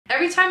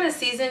Every time the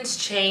seasons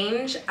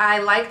change, I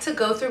like to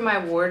go through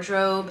my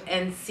wardrobe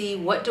and see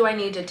what do I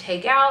need to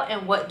take out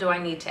and what do I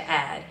need to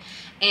add.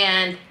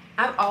 And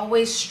I've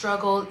always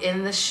struggled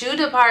in the shoe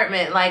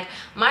department. Like,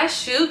 my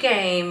shoe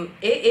game,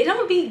 it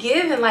don't be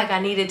giving like I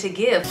needed to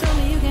give. Show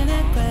me you can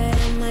act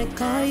right, I might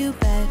call you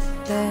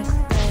back,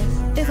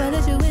 back. If I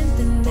let you in,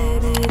 then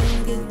baby,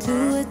 don't get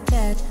too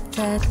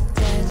attached.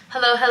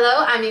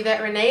 Hello, I'm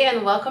Yvette Renee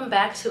and welcome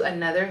back to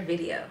another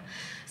video.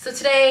 So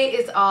today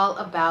is all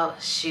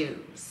about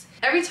shoes.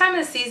 Every time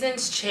the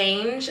seasons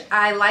change,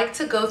 I like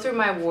to go through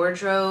my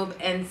wardrobe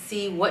and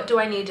see what do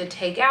I need to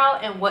take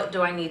out and what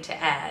do I need to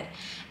add.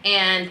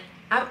 And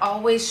I've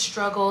always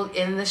struggled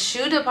in the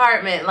shoe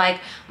department.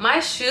 Like, my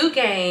shoe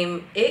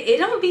game, it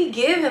don't be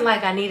giving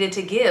like I needed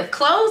to give.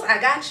 Clothes,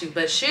 I got you,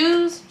 but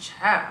shoes,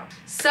 child.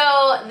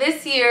 So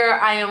this year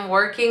I am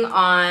working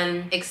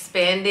on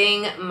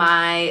expanding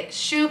my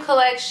shoe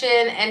collection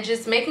and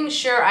just making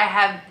sure I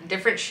have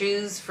different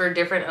shoes for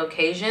different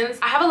occasions.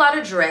 I have a lot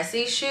of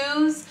dressy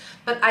shoes,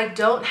 but I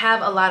don't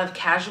have a lot of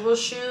casual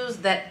shoes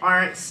that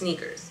aren't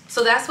sneakers.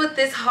 So that's what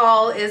this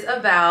haul is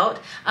about.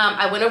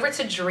 I went over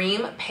to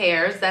Dream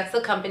Pairs. That's the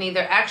company.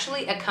 They're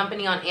actually a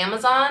company on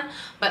Amazon,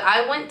 but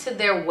I went to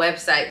their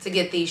website to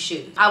get these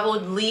shoes. I will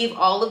leave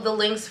all of the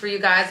links for you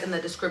guys in the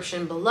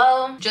description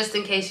below, just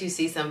in case you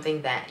see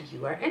something that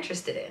you are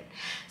interested in.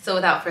 So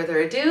without further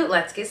ado,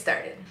 let's get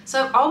started.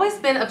 So I've always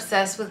been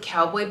obsessed with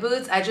cowboy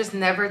boots. I just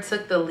never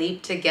took the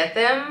leap to get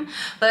them,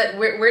 but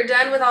we're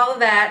done with all of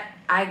that.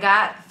 I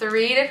got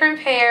 3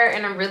 different pair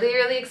and I'm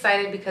really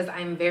excited because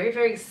I'm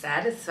very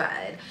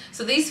satisfied.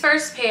 So these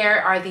first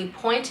pair are the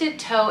pointed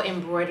toe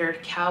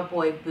embroidered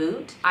cowboy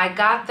boot. I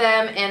got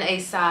them in a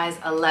size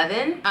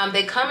 11.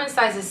 They come in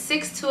sizes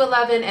 6 to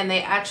 11 and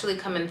they actually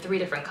come in 3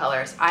 different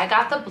colors. I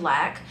got the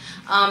black.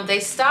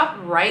 They stop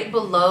right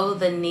below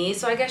the knee,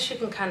 so I guess you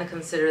can kind of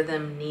consider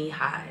them knee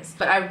highs.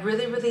 But I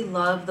really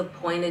love the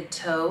pointed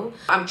toe.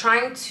 I'm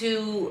trying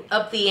to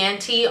up the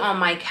ante on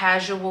my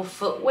casual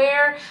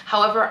footwear.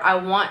 However,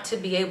 I want to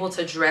be able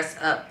to dress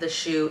up the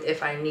shoe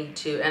if I need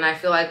to, and I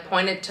feel like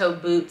pointed toe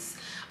boots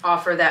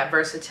offer that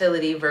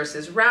versatility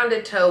versus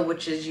rounded toe,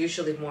 which is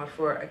usually more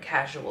for a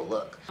casual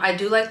look. I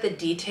do like the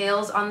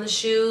details on the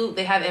shoe.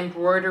 They have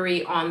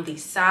embroidery on the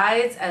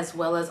sides as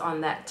well as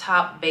on that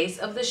top base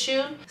of the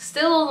shoe.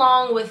 Still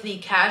along with the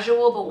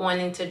casual but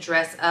wanting to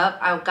dress up,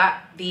 I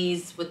got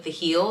these with the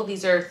heel.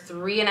 These are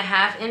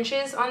 3.5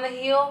 inches on the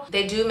heel.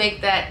 They do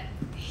make that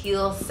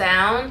heel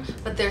sound,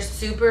 but they're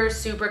super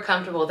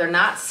comfortable. They're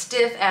not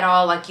stiff at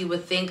all like you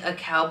would think a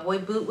cowboy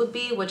boot would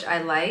be, which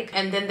I like.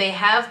 And then they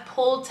have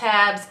pull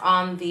tabs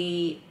on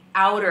the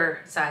outer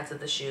sides of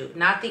the shoe,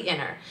 not the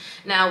inner.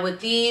 Now with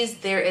these,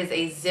 there is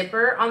a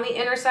zipper on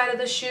the inner side of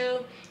the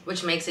shoe,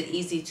 which makes it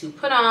easy to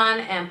put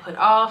on and put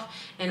off.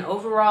 And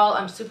overall,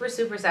 I'm super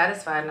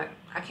satisfied. And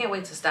I can't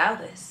wait to style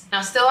this.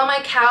 Now, still on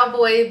my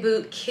cowboy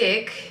boot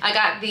kick, I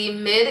got the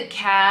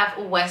mid-calf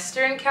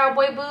Western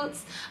cowboy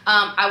boots.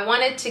 I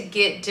wanted to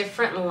get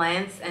different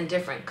lengths and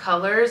different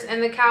colors in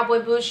the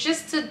cowboy boots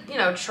just to, you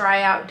know,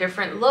 try out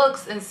different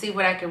looks and see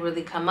what I could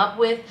really come up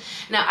with.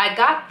 Now, I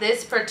got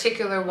this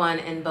particular one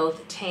in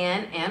both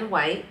tan and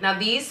white. Now,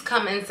 these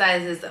come in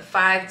sizes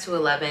 5 to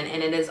 11,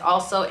 and it is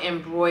also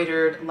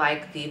embroidered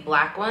like the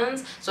black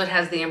ones. So it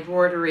has the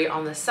embroidery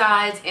on the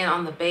sides and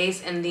on the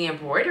base, and the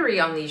embroidery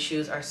on these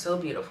shoes are so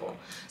beautiful,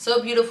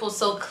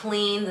 so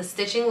clean. The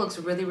stitching looks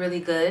really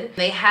good.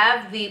 They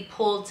have the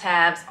pull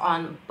tabs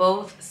on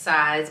both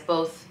sides,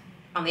 both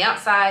on the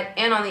outside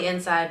and on the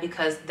inside,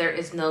 because there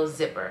is no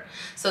zipper.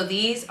 So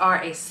these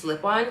are a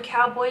slip-on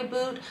cowboy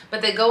boot,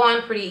 but they go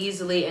on pretty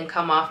easily and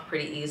come off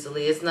pretty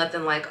easily. It's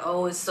nothing like,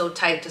 oh, it's so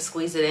tight to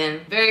squeeze it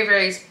in.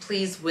 Very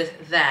pleased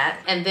with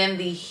that. And then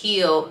the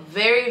heel,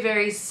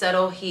 very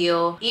subtle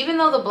heel. Even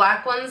though the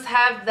black ones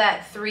have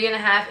that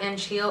 3.5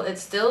 inch heel,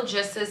 it's still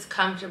just as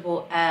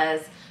comfortable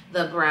as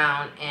the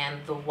brown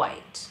and the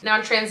white. Now,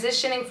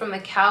 transitioning from the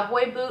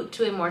cowboy boot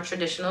to a more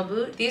traditional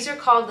boot. These are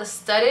called the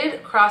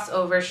studded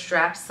crossover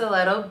strap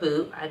stiletto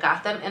boot. I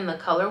got them in the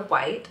color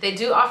white. They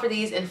do offer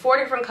these in 4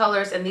 different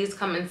colors, and these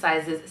come in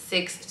sizes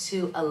 6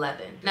 to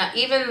 11. Now,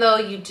 even though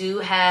you do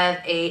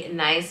have a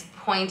nice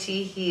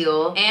pointy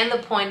heel and the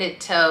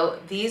pointed toe,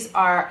 these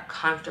are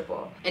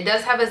comfortable. It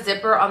does have a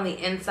zipper on the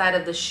inside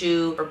of the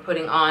shoe for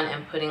putting on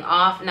and putting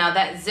off. Now,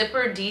 that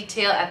zipper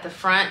detail at the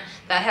front,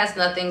 that has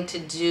nothing to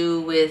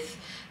do with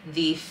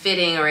the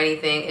fitting or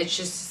anything. It's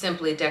just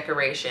simply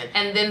decoration.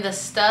 And then the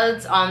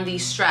studs on the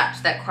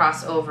straps that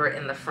cross over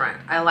in the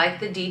front. I like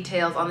the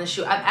details on the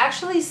shoe. I've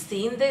actually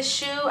seen this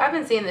shoe. I've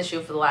been seeing this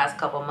shoe for the last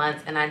couple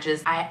months, and I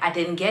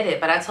didn't get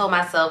it, but I told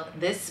myself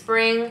this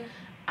spring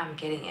I'm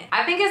getting it.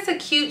 I think it's a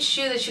cute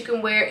shoe that you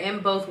can wear in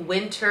both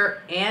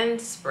winter and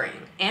spring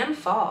and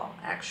fall,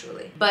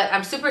 actually. But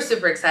I'm super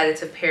excited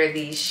to pair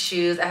these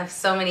shoes. I have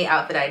so many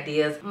outfit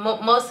ideas.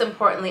 Most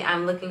importantly,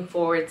 I'm looking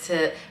forward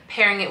to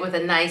pairing it with a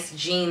nice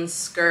jeans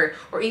skirt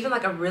or even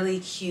like a really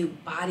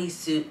cute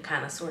bodysuit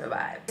kind of sort of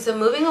vibe. So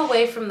moving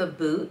away from the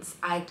boots,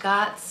 I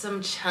got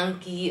some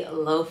chunky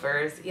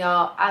loafers.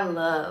 Y'all, I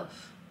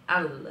love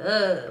I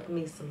love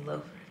me some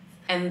loafers.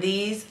 And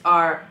these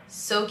are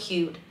so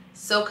cute,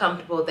 so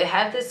comfortable. They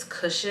have this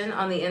cushion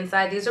on the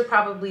inside. These are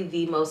probably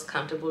the most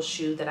comfortable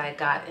shoe that I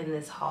got in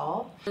this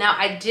haul. Now,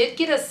 I did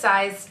get a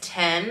size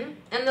 10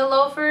 in the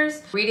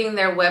loafers. Reading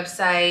their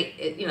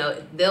website, you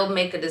know, they'll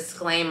make a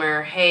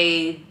disclaimer,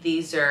 hey,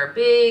 these are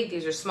big,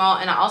 these are small.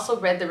 And I also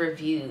read the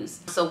reviews.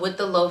 So with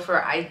the loafer,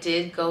 I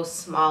did go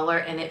smaller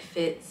and it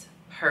fits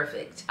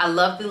perfect. I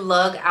love the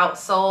lug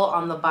outsole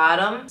on the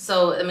bottom,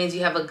 so it means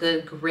you have a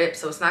good grip,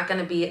 so it's not going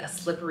to be a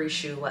slippery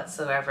shoe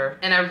whatsoever.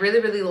 And I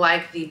really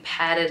like the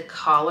padded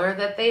collar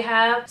that they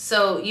have.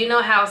 So you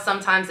know how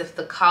sometimes if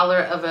the collar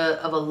of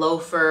a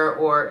loafer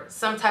or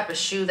some type of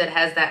shoe that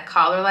has that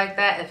collar like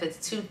that, if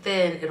it's too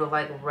thin, it'll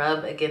like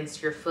rub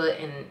against your foot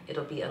and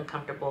it'll be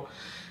uncomfortable.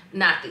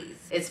 Not these.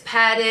 It's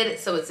padded,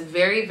 so it's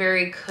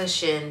very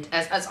cushioned,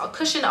 as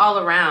cushioned all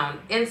around,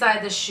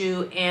 inside the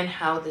shoe and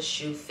how the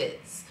shoe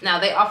fits. Now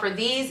they offer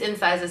these in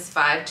sizes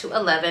 5 to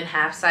 11,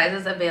 half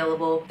sizes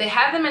available. They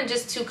have them in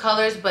just 2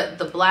 colors, but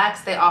the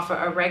blacks, they offer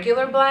a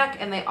regular black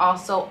and they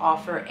also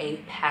offer a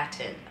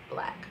patent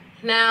black.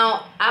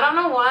 Now, I don't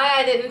know why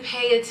I didn't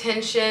pay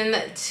attention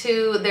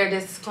to their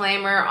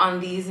disclaimer on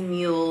these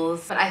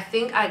mules, but I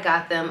think I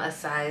got them a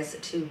size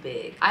too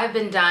big. I've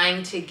been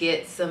dying to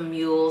get some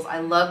mules.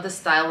 I love the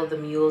style of the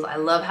mules. I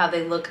love how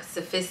they look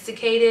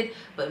sophisticated,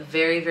 but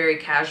very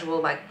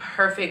casual, like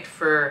perfect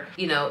for,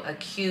 you know, a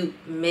cute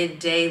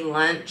midday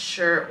lunch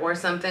or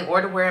something,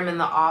 or to wear them in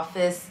the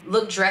office.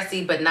 Look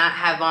dressy, but not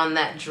have on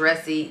that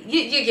dressy.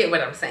 You get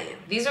what I'm saying.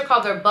 These are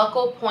called their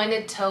buckle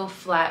pointed toe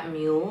flat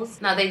mules.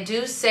 Now they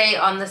do say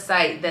on the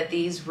site that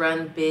these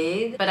run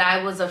big, but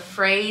I was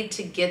afraid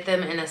to get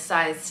them in a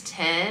size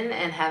 10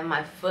 and have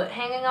my foot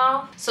hanging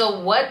off. So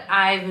what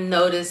I've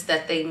noticed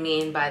that they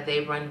mean by they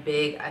run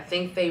big, I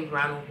think they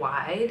run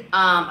wide.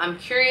 I'm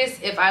curious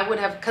if I would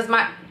have, because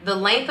the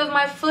length of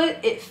my foot,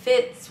 it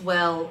fits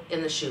well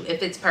in the shoe. It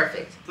fits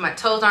perfect. My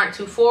toes aren't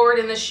too forward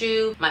in the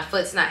shoe. My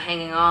foot's not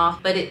hanging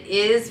off, but it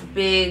is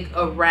big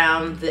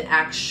around the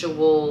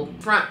actual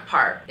front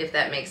part, if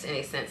that makes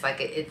any sense.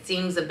 Like it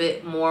seems a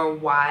bit more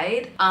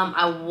wide.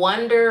 I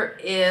wonder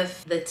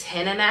if the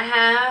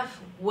 10.5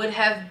 would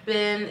have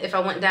been, if I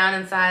went down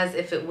in size,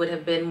 if it would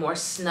have been more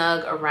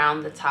snug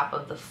around the top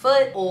of the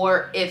foot,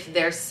 or if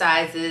their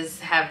sizes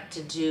have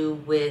to do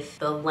with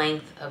the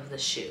length of the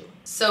shoe.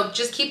 So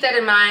just keep that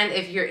in mind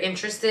if you're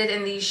interested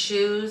in these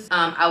shoes.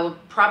 I would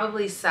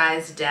probably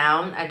size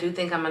down. I do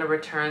think I'm going to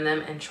return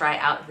them and try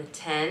out the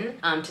 10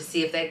 to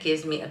see if that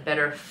gives me a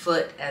better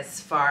foot as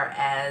far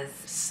as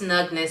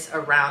snugness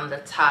around the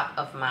top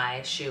of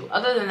my shoe.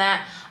 Other than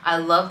that, I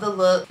love the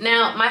look.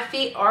 Now, my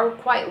feet are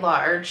quite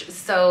large,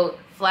 so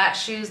flat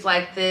shoes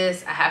like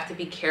this, I have to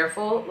be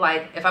careful.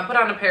 Like if I put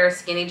on a pair of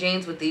skinny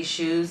jeans with these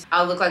shoes,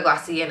 I'll look like La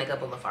Cienega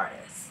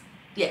Boulevardes.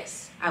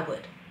 Yes, I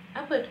would.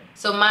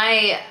 So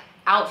my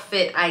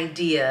outfit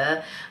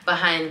idea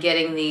behind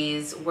getting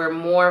these were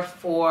more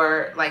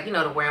for, like, you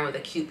know, to wear them with a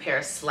cute pair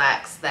of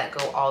slacks that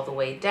go all the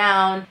way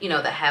down, you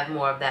know, that have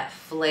more of that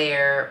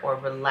flare or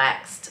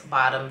relaxed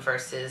bottom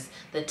versus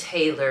the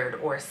tailored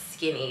or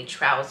skinny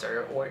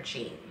trouser or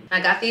jean.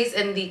 I got these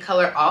in the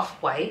color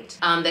off-white.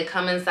 They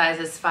come in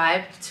sizes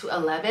 5 to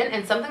 11,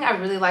 and something I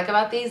really like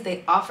about these,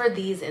 they offer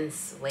these in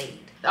suede.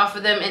 They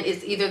offer them in,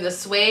 it's either the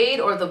suede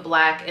or the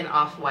black and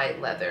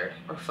off-white leather,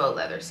 or faux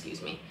leather,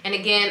 excuse me. And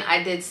again,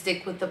 I did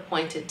stick with the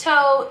pointed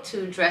toe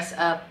to dress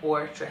up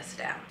or dress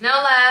down.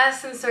 Now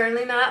last and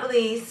certainly not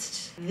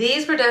least,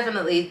 these were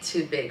definitely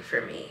too big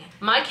for me.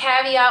 My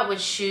caveat with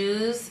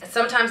shoes,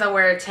 sometimes I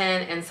wear a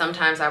 10 and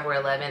sometimes I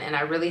wear 11, and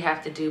I really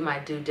have to do my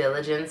due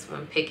diligence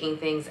when picking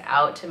things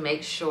out to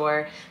make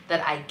sure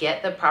that I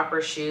get the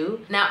proper shoe.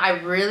 Now, I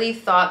really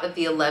thought that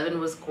the 11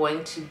 was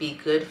going to be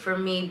good for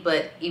me,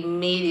 but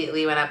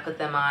immediately when I put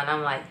them on,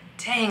 I'm like,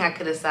 dang, I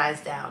could have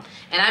sized down.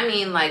 And I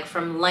mean like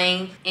from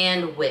length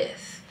and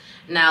width.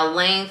 Now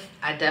length,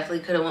 I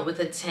definitely could have went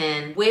with a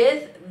 10.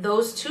 With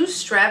those 2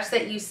 straps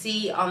that you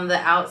see on the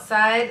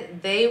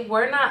outside, they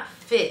were not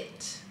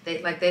fit. They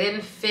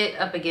didn't fit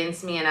up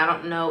against me, and I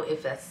don't know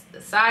if that's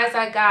the size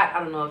I got. I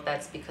don't know if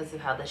that's because of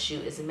how the shoe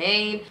is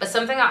made. But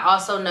something I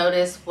also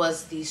noticed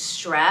was the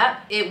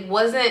strap. It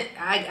wasn't,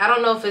 I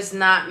don't know if it's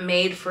not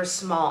made for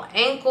small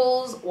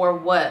ankles or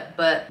what,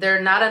 but there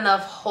are not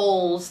enough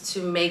holes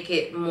to make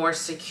it more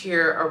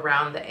secure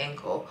around the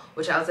ankle,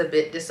 which I was a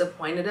bit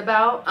disappointed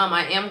about.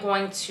 I am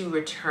going to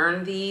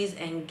return these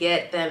and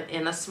get them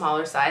in a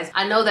smaller size.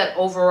 I know that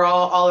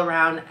overall, all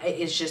around,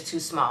 it's just too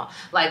small.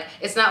 Like,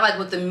 it's not like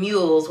with the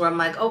mules where I'm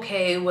like,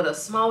 okay, would a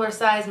smaller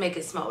size make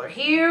it smaller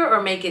here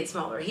or make it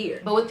smaller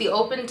here? But with the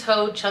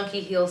open-toed chunky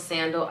heel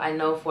sandal, I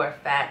know for a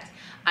fact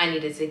I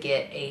needed to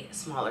get a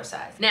smaller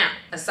size. Now,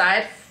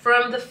 aside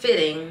from the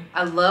fitting,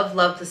 I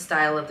love the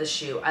style of the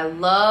shoe. I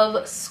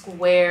love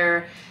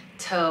square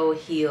toe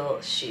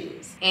heel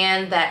shoes.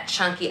 And that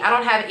chunky, I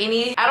don't have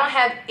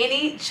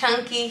any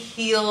chunky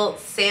heel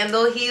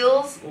sandal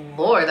heels.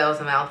 Lord, that was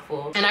a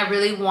mouthful. And I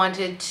really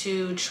wanted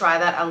to try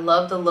that. I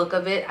love the look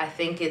of it. I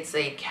think it's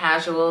a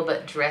casual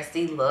but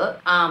dressy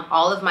look.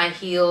 All of my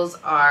heels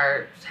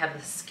have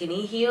a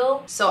skinny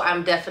heel, so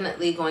I'm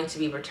definitely going to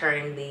be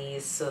returning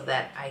these so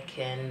that I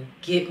can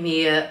get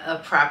me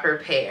a proper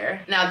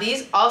pair. Now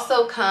these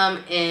also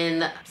come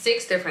in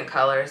 6 different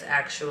colors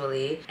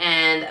actually,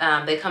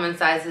 and they come in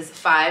sizes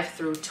 5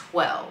 through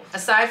 12.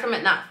 Aside from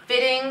it not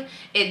fitting,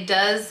 it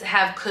does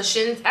have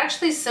cushions,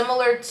 actually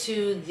similar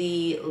to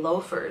the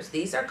loafers.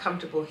 These are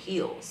comfortable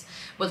heels.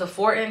 With a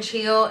 4-inch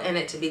heel and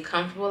it to be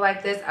comfortable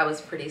like this, I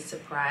was pretty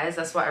surprised.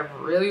 That's why I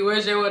really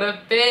wish it would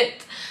have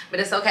fit,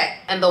 but it's okay.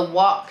 And the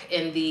walk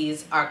in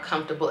these are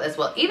comfortable as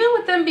well, even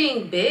with them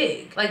being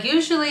big. Like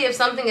usually if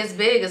something is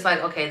big, it's like,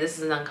 okay, this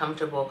is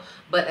uncomfortable.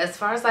 But as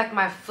far as like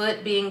my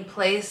foot being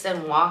placed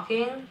and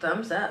walking,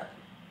 thumbs up.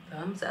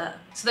 Thumbs up.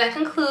 So that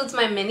concludes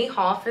my mini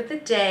haul for the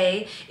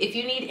day. If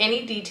you need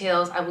any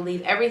details, I will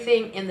leave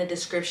everything in the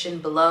description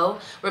below.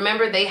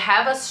 Remember, they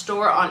have a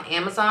store on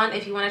Amazon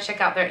if you want to check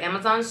out their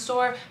Amazon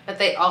store, but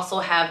they also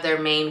have their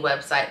main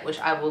website, which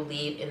I will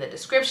leave in the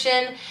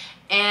description.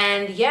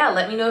 And yeah,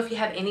 let me know if you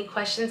have any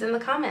questions in the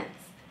comments.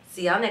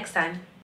 See y'all next time.